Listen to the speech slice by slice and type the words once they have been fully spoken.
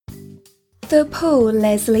The Paul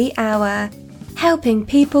Leslie Hour, helping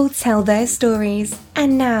people tell their stories.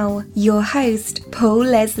 And now, your host, Paul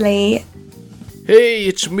Leslie. Hey,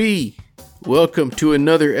 it's me. Welcome to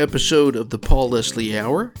another episode of the Paul Leslie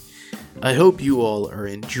Hour. I hope you all are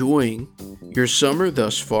enjoying your summer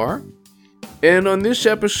thus far. And on this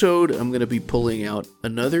episode, I'm going to be pulling out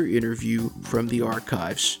another interview from the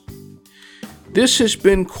archives. This has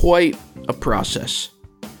been quite a process.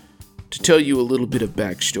 To tell you a little bit of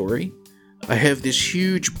backstory, I have this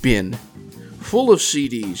huge bin full of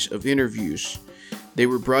CDs of interviews. They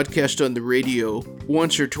were broadcast on the radio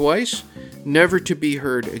once or twice, never to be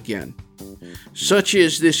heard again. Such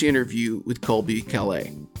is this interview with Colbie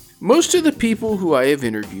Caillat. Most of the people who I have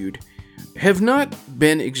interviewed have not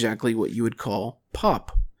been exactly what you would call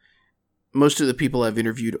pop. Most of the people I've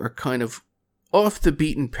interviewed are kind of off the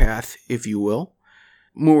beaten path, if you will.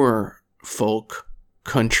 More folk,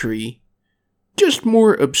 country, just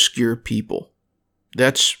more obscure people.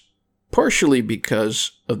 That's partially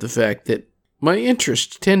because of the fact that my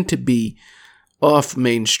interests tend to be off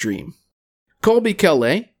mainstream. Colbie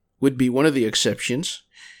Caillat would be one of the exceptions.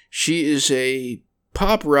 She is a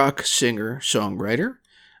pop rock singer-songwriter.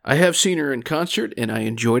 I have seen her in concert and I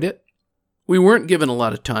enjoyed it. We weren't given a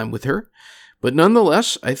lot of time with her, but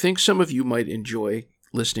nonetheless, I think some of you might enjoy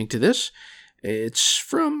listening to this. It's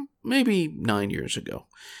from maybe 9 years ago.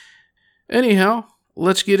 Anyhow,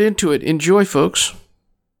 let's get into it. Enjoy, folks.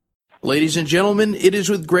 Ladies and gentlemen, it is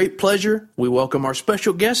with great pleasure we welcome our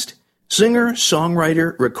special guest, singer,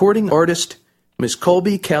 songwriter, recording artist, Miss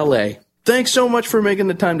Colbie Caillat. Thanks so much for making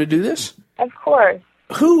the time to do this. Of course.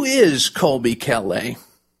 Who is Colbie Caillat?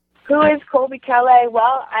 Who is Colbie Caillat?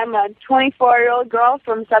 Well, I'm a 24-year-old girl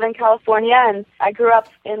from Southern California, and I grew up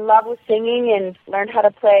in love with singing and learned how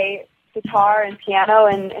to play guitar and piano,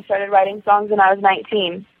 and I started writing songs when I was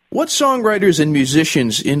 19. What songwriters and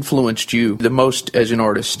musicians influenced you the most as an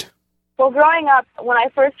artist? Well, growing up, when I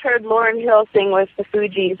first heard Lauryn Hill sing with the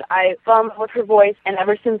Fugees, I fell in love with her voice, and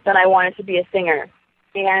ever since then I wanted to be a singer.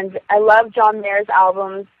 And I love John Mayer's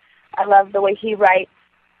albums. I love the way he writes.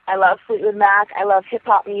 I love Fleetwood Mac. I love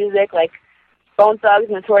hip-hop music like Bone Thugs,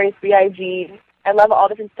 Notorious B.I.G. I love all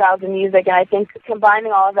different styles of music, and I think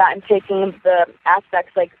combining all of that and taking the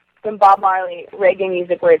aspects like from Bob Marley, reggae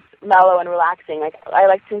music where it's mellow and relaxing, I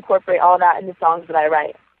like to incorporate all that in the songs that I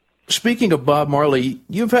write. Speaking of Bob Marley,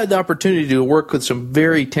 you've had the opportunity to work with some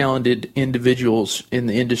very talented individuals in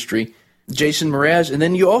the industry, Jason Mraz, and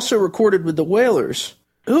then you also recorded with the Wailers.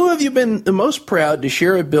 Who have you been the most proud to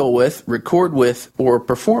share a bill with, record with, or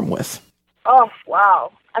perform with? Oh,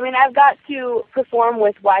 wow. I mean, I've got to perform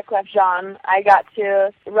with Wyclef Jean. I got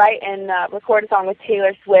to write and record a song with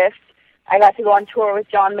Taylor Swift. I got to go on tour with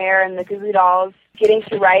John Mayer and the Goo Goo Dolls. Getting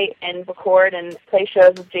to write and record and play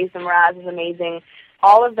shows with Jason Mraz is amazing.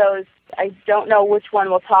 All of those, I don't know which one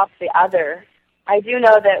will top the other. I do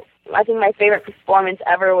know that I think my favorite performance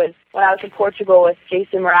ever was when I was in Portugal with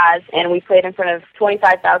Jason Mraz, and we played in front of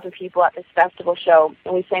 25,000 people at this festival show,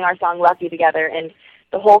 and we sang our song Lucky together, and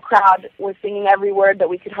the whole crowd was singing every word that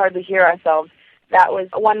we could hardly hear ourselves. That was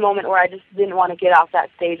one moment where I just didn't want to get off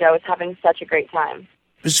that stage. I was having such a great time.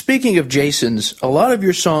 Speaking of Jason's, a lot of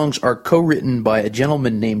your songs are co-written by a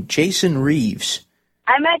gentleman named Jason Reeves.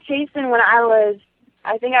 I met Jason when I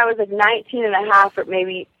think I was like 19 and a half or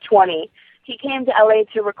maybe 20. He came to LA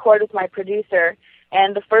to record with my producer,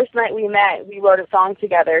 and the first night we met, we wrote a song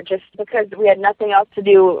together just because we had nothing else to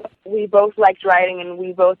do. We both liked writing, and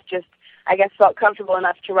we both just, I guess, felt comfortable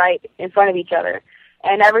enough to write in front of each other.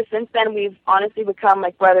 And ever since then, we've honestly become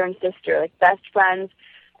like brother and sister, like best friends.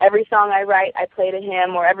 Every song I write, I play to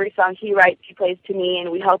him, or every song he writes, he plays to me,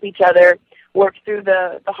 and we help each other work through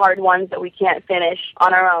the hard ones that we can't finish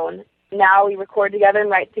on our own. Now we record together and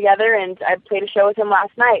write together, and I played a show with him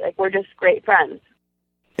last night. Like, we're just great friends.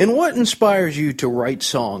 And what inspires you to write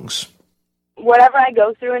songs? Whatever I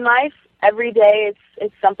go through in life, every day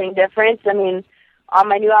it's something different. I mean, on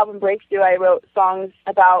my new album, Breakthrough, I wrote songs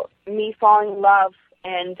about me falling in love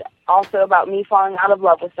and also about me falling out of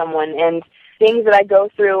love with someone, and things that I go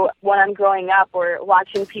through when I'm growing up or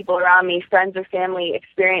watching people around me, friends or family,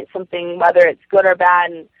 experience something, whether it's good or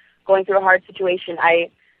bad, and going through a hard situation,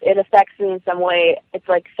 it affects me in some way. It's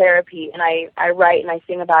like therapy, and I write and I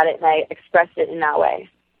sing about it and I express it in that way.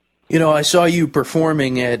 You know, I saw you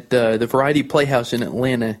performing at the Variety Playhouse in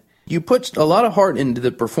Atlanta. You put a lot of heart into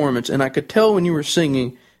the performance, and I could tell when you were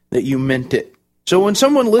singing that you meant it. So when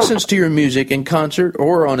someone listens to your music in concert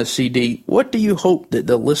or on a CD, what do you hope that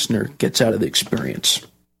the listener gets out of the experience?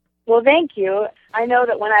 Well, thank you. I know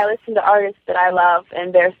that when I listen to artists that I love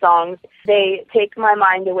and their songs, they take my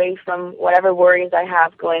mind away from whatever worries I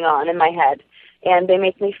have going on in my head. and they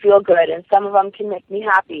make me feel good, and some of them can make me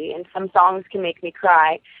happy, and some songs can make me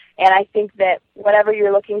cry. And I think that whatever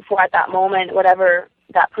you're looking for at that moment, whatever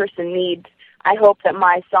that person needs, I hope that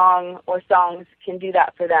my song or songs can do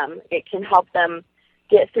that for them. It can help them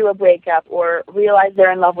get through a breakup or realize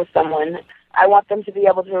they're in love with someone. I want them to be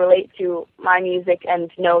able to relate to my music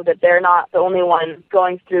and know that they're not the only one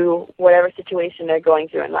going through whatever situation they're going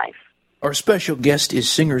through in life. Our special guest is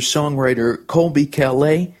singer-songwriter Colbie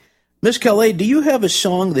Caillat. Miss Caillat, do you have a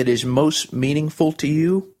song that is most meaningful to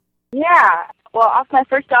you? Yeah. Well, off my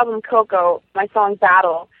first album, Coco, my song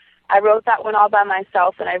Battle, I wrote that one all by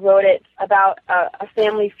myself, and I wrote it about a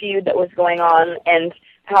family feud that was going on and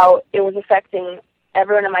how it was affecting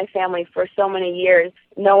everyone in my family for so many years.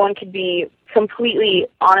 No one could be completely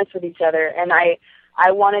honest with each other, and I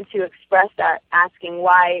wanted to express that, asking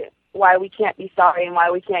why we can't be sorry and why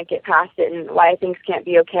we can't get past it and why things can't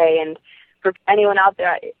be okay. And for anyone out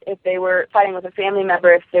there, if they were fighting with a family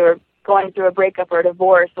member, if they were going through a breakup or a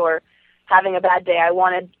divorce or having a bad day, I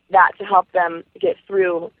wanted that to help them get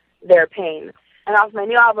through their pain. And off my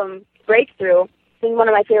new album, Breakthrough, I think one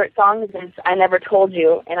of my favorite songs is I Never Told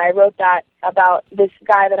You, and I wrote that about this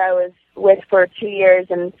guy that I was with for 2 years,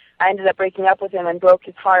 and I ended up breaking up with him and broke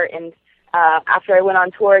his heart, and after I went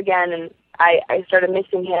on tour again, and I started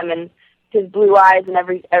missing him and his blue eyes and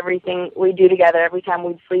everything we do together every time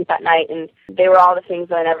we'd sleep at night, and they were all the things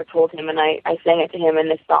that I never told him, and I sang it to him in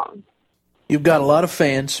this song. You've got a lot of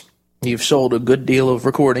fans, you've sold a good deal of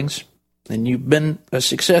recordings, and you've been a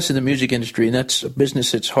success in the music industry, and that's a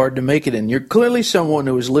business that's hard to make it in. You're clearly someone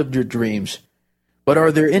who has lived your dreams. But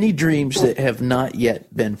are there any dreams that have not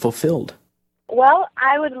yet been fulfilled? Well,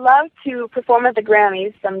 I would love to perform at the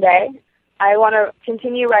Grammys someday. I want to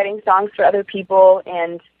continue writing songs for other people,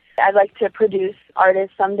 and I'd like to produce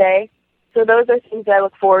artists someday. So those are things that I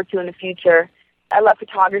look forward to in the future. I love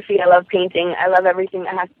photography, I love painting, I love everything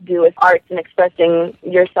that has to do with arts and expressing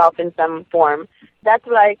yourself in some form. That's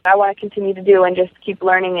what I want to continue to do and just keep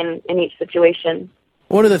learning in each situation.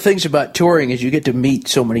 One of the things about touring is you get to meet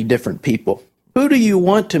so many different people. Who do you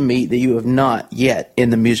want to meet that you have not yet in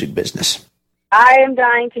the music business? I am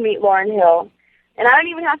dying to meet Lauryn Hill. And I don't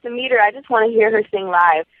even have to meet her, I just want to hear her sing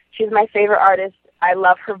live. She's my favorite artist. I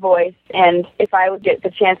love her voice, and if I would get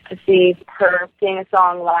the chance to see her sing a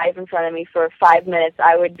song live in front of me for 5 minutes,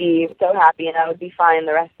 I would be so happy, and I would be fine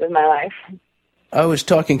the rest of my life. I was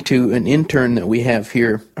talking to an intern that we have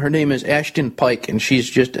here. Her name is Ashton Pike, and she's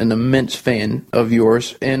just an immense fan of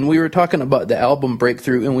yours. And we were talking about the album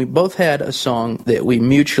Breakthrough, and we both had a song that we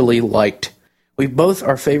mutually liked.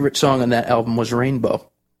 Our favorite song on that album was Rainbow.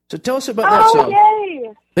 So tell us about that song.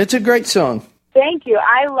 Yay! It's a great song. Thank you.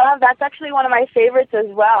 That's actually one of my favorites as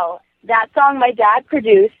well. That song my dad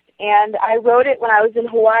produced, and I wrote it when I was in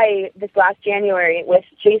Hawaii this last January with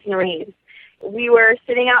Jason Reeves. We were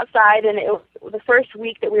sitting outside, and it was the first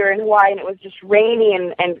week that we were in Hawaii, and it was just rainy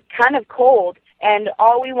and kind of cold, and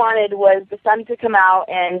all we wanted was the sun to come out,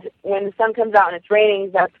 and when the sun comes out and it's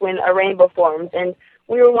raining, that's when a rainbow forms. And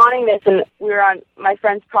we were wanting this, and we were on my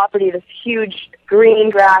friend's property, this huge green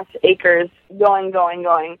grass acres going.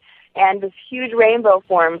 And this huge rainbow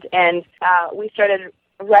formed, and we started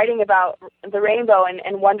writing about the rainbow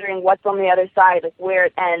and wondering what's on the other side, like where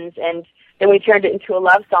it ends. And then we turned it into a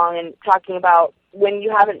love song and talking about when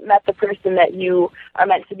you haven't met the person that you are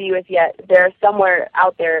meant to be with yet, they're somewhere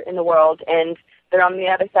out there in the world, and they're on the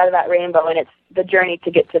other side of that rainbow, and it's the journey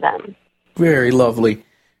to get to them. Very lovely.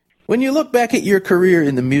 When you look back at your career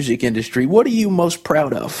in the music industry, what are you most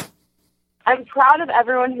proud of? I'm proud of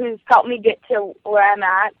everyone who's helped me get to where I'm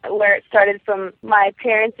at, where it started from my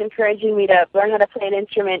parents encouraging me to learn how to play an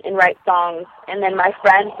instrument and write songs, and then my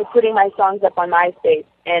friends for putting my songs up on MySpace,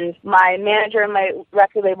 and my manager and my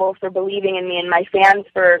record label for believing in me, and my fans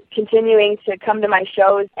for continuing to come to my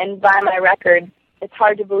shows and buy my records. It's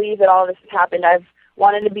hard to believe that all this has happened. I've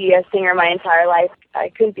wanted to be a singer my entire life. I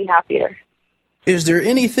couldn't be happier. Is there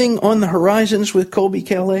anything on the horizons with Colbie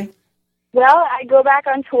Caillat? Well, I go back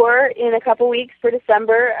on tour in a couple weeks for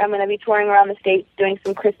December. I'm going to be touring around the States doing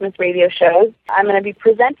some Christmas radio shows. I'm going to be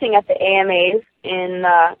presenting at the AMAs in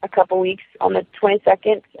a couple weeks on the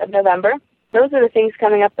 22nd of November. Those are the things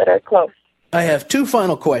coming up that are close. I have two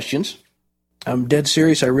final questions. I'm dead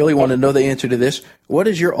serious. I really want to know the answer to this. What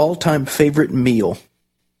is your all-time favorite meal?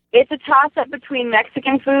 It's a toss-up between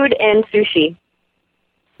Mexican food and sushi.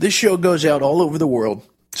 This show goes out all over the world.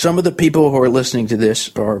 Some of the people who are listening to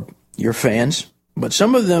this are your fans, but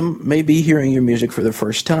some of them may be hearing your music for the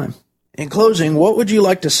first time. In closing, what would you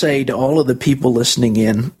like to say to all of the people listening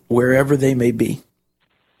in, wherever they may be?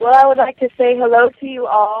 Well, I would like to say hello to you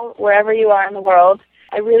all, wherever you are in the world.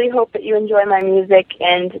 I really hope that you enjoy my music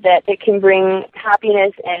and that it can bring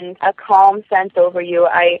happiness and a calm sense over you.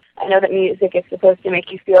 I know that music is supposed to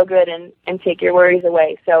make you feel good and take your worries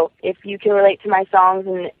away. So if you can relate to my songs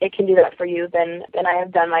and it can do that for you, then I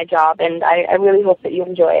have done my job, and I really hope that you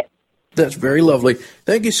enjoy it. That's very lovely.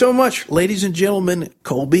 Thank you so much, ladies and gentlemen,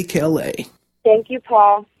 Colbie Caillat. Thank you,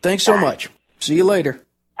 Paul. Thanks so much. See you later.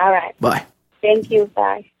 All right. Bye. Thank you.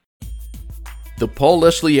 Bye. The Paul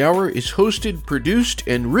Leslie Hour is hosted, produced,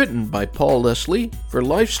 and written by Paul Leslie for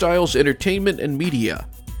Lifestyles Entertainment and Media.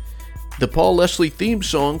 The Paul Leslie theme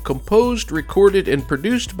song composed, recorded, and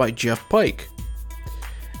produced by Jeff Pike.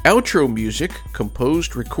 Outro music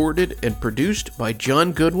composed, recorded, and produced by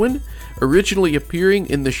John Goodwin, originally appearing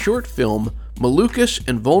in the short film Malukas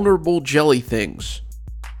and Vulnerable Jelly Things.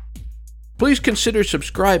 Please consider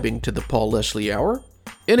subscribing to the Paul Leslie Hour,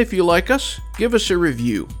 and if you like us, give us a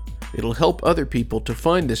review. It'll help other people to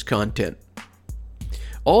find this content.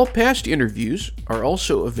 All past interviews are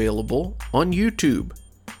also available on YouTube.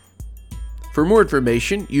 For more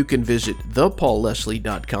information, you can visit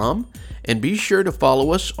thepaulleslie.com and be sure to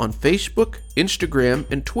follow us on Facebook, Instagram,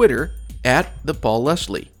 and Twitter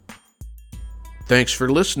 @ThePaulLeslie. Thanks for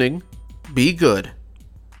listening. Be good.